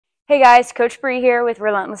Hey guys, Coach Bree here with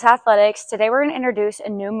Relentless Athletics. Today we're going to introduce a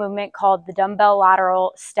new movement called the dumbbell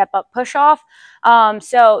lateral step-up push-off.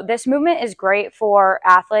 So this movement is great for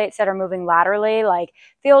athletes that are moving laterally, like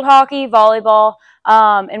field hockey, volleyball.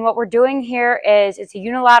 And what we're doing here is it's a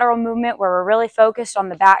unilateral movement where we're really focused on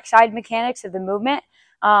the backside mechanics of the movement.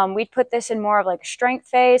 We'd put this in more of like a strength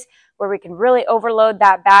phase where we can really overload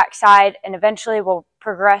that backside, and eventually we'll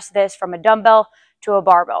progress this from a dumbbell to a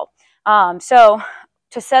barbell.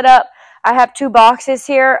 To set up, I have two boxes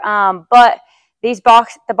here, but the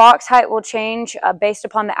box height will change based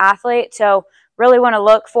upon the athlete. So really want to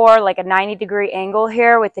look for like a 90-degree angle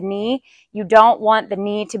here with the knee. You don't want the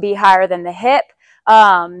knee to be higher than the hip.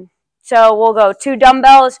 So we'll go 2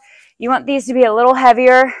 dumbbells. You want these to be a little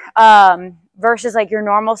heavier versus like your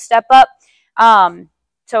normal step up.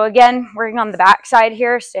 So again, working on the back side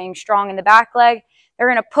here, staying strong in the back leg. They're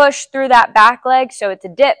going to push through that back leg, so it's a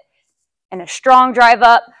dip and a strong drive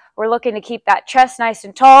up. We're looking to keep that chest nice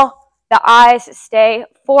and tall. The eyes stay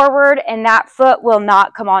forward and that foot will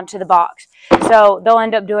not come onto the box. So they'll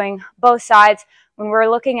end up doing both sides. When we're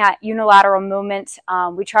looking at unilateral movements,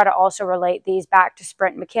 we try to also relate these back to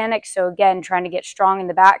sprint mechanics. So again, trying to get strong in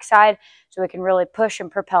the backside so we can really push and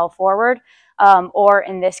propel forward, or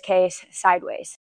in this case, sideways.